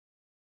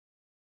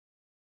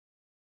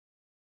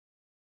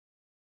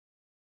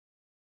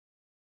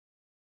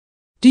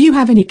Do you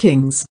have any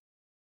kings?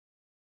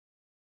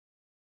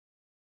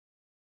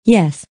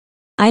 Yes.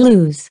 I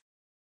lose.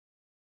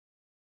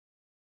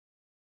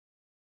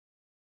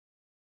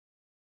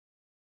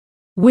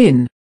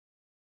 Win.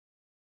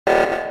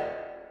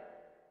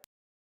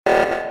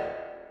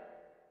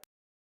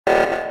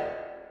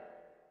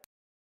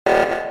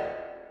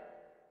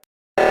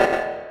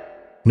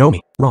 No,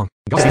 me. Wrong.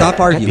 Gotta be. Stop Can't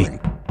be. arguing.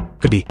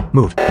 Could be.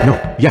 Move.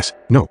 No. Yes.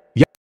 No.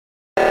 Yes.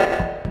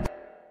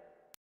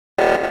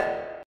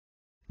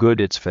 Good,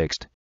 it's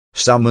fixed.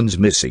 Someone's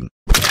missing.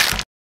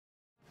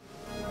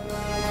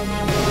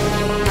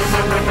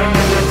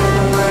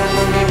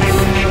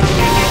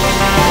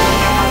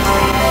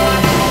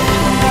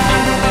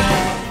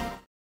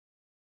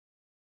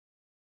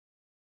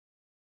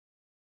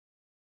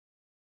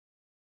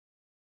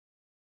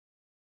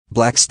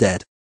 Black's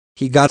dead.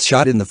 He got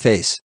shot in the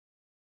face.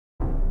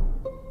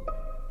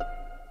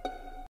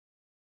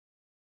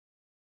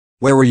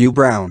 Where were you,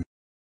 Brown?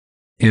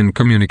 In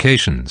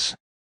communications.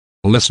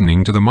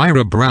 Listening to the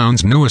Myra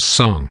Brown's newest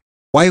song.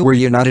 Why were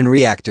you not in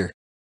reactor?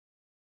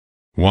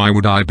 Why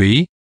would I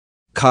be?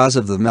 Cause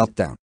of the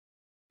meltdown.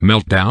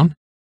 Meltdown?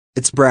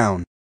 It's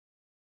Brown.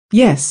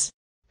 Yes.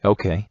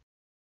 Okay.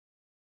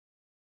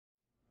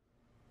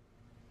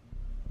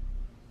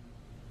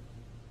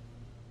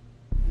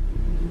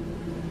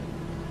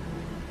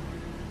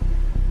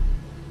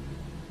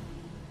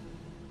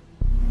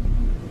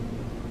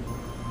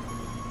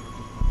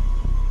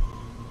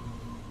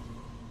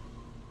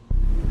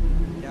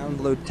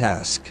 Download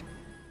task.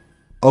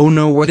 Oh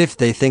no, what if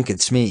they think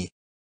it's me?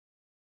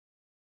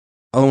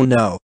 Oh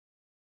no.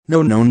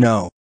 No, no,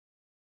 no.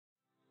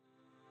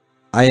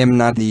 I am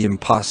not the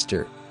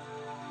imposter.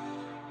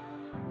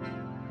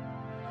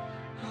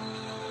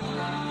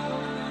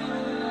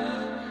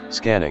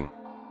 Scanning.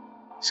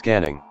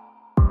 Scanning.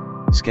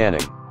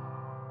 Scanning.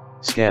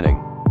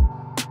 Scanning.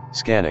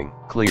 Scanning.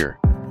 Clear.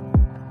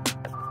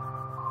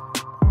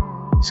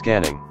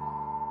 Scanning.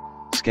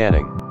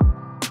 Scanning.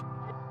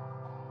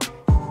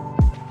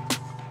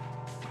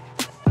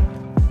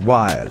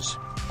 Wires.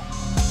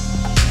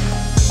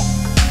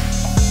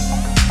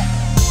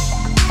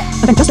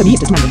 I think just over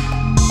east is random.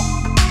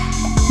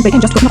 They came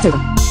just to knocked over.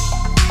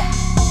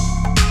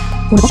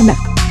 Corner bottom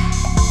left.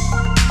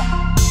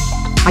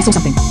 I saw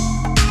something.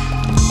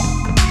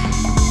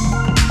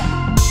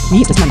 The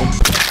east is random.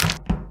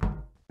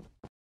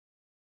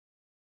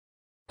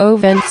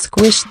 Vent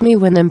squished me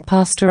when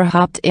imposter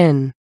hopped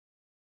in.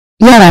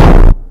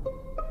 Yeah.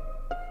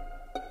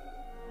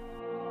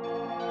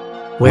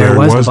 Where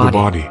was the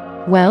body?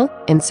 Well,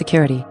 in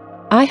security.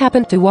 I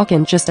happened to walk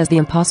in just as the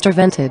imposter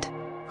vented.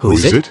 Who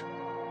is it?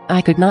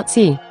 I could not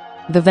see.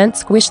 The vent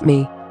squished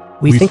me.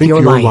 We think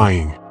you're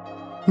lying.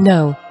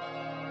 No.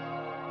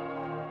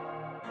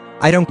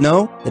 I don't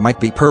know, it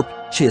might be Perp.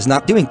 She is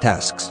not doing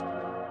tasks.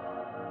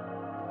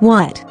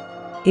 What?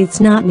 It's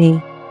not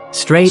me.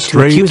 Straight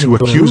to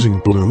accusing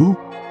Blue?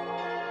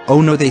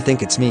 Oh no, they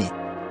think it's me.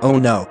 Oh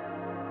no.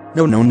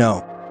 No, no,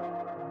 no.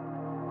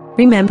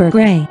 Remember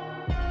Gray.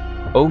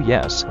 Oh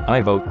yes,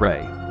 I vote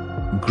Gray.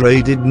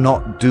 Gray did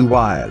not do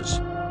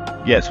wires.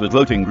 Yes, was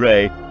voting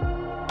Gray.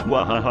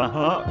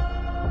 Wahahaha.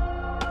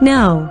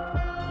 No.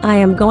 I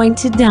am going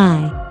to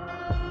die.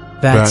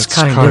 That's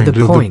kind of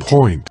the point.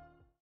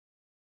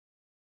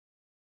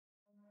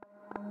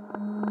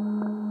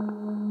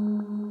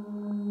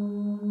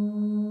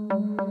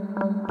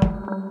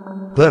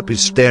 Perp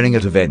is staring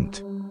at a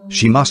vent.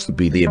 She must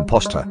be the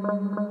imposter.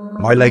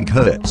 My leg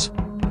hurts.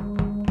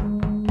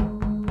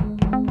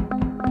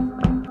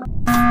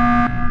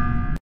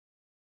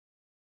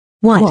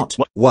 What?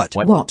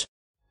 What?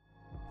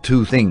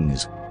 Two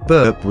things.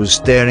 Perp was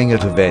staring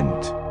at a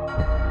vent.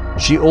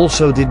 She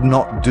also did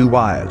not do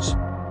wires.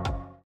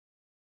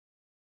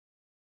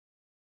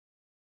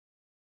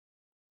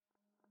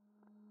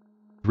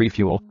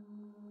 Refuel.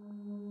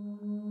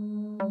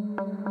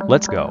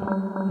 Let's go.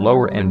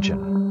 Lower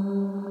engine.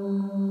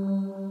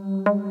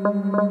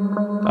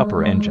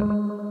 Upper engine.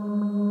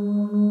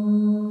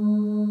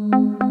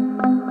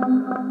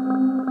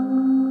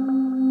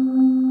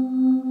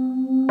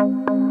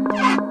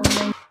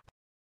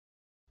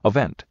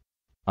 Event.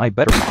 I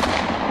better.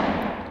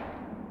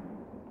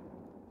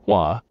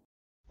 Wah.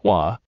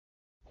 Wah.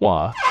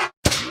 Wah.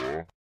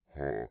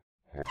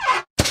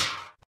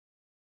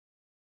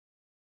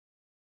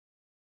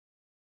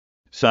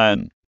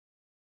 Cyan.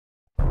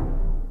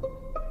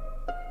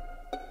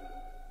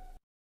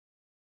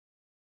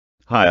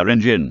 Higher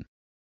engine.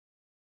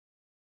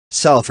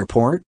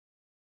 Self-report.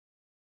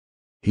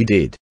 He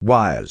did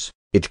wires.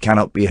 It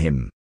cannot be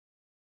him.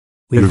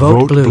 We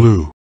vote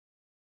Blue.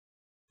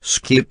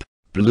 Skip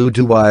Blue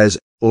to wires,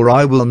 or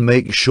I will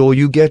make sure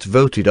you get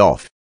voted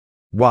off.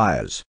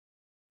 Wires.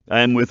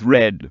 I'm with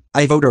Red.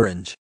 I vote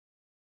orange.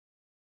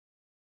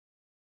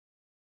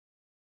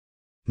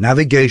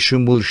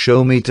 Navigation will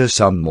show me to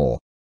some more.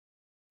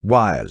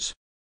 Wires.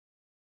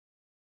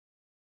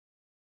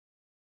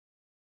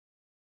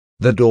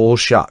 The door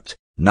shut.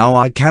 Now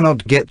I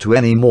cannot get to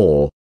any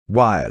more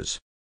wires.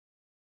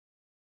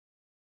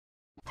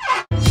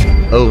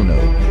 Oh no.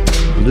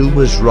 Blue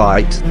was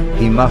right,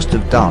 he must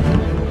have done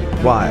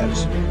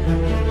wires.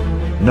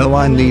 No,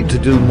 I need to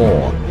do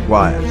more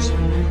wires.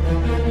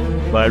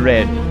 By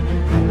red.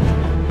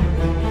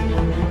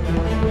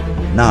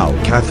 Now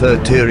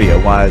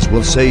cafeteria wires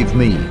will save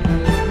me.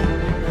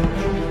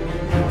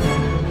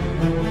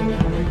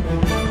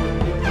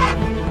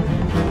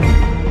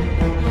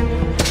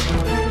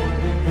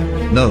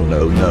 No,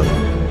 no,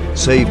 no.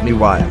 Save me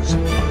wires.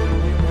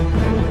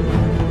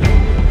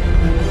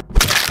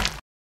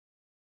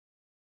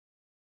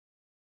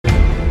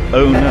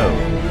 Oh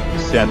no.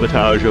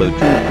 Sabotage too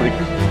quick.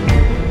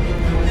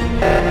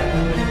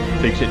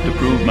 Fix it to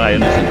prove my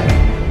innocence.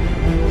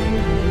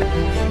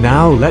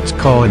 Now let's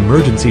call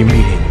emergency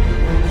meeting.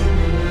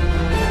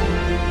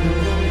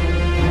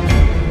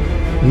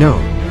 No.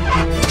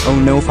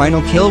 Oh no,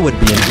 final kill would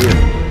be in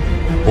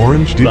here.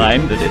 Orange did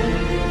Lime did it.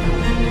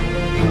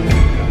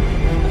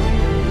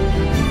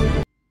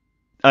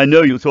 I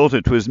know you thought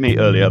it was me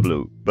earlier,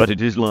 Blue, but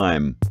it is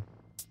Lime.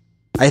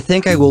 I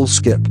think I will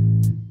skip.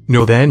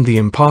 No, then the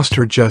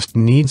imposter just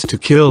needs to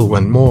kill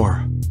one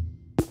more.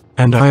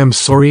 And I am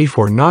sorry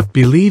for not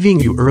believing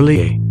you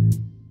earlier.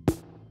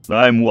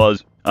 Lime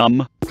was,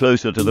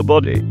 closer to the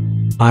body.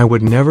 I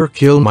would never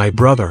kill my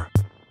brother.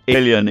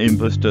 Alien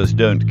imposters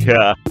don't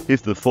care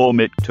if the form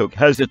it took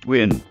has it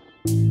win.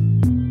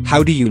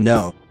 How do you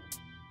know?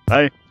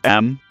 I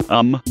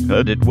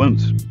heard it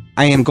once.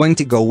 I am going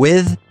to go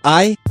with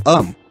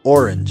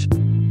orange.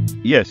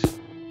 Yes.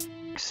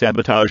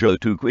 Sabotage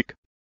too quick.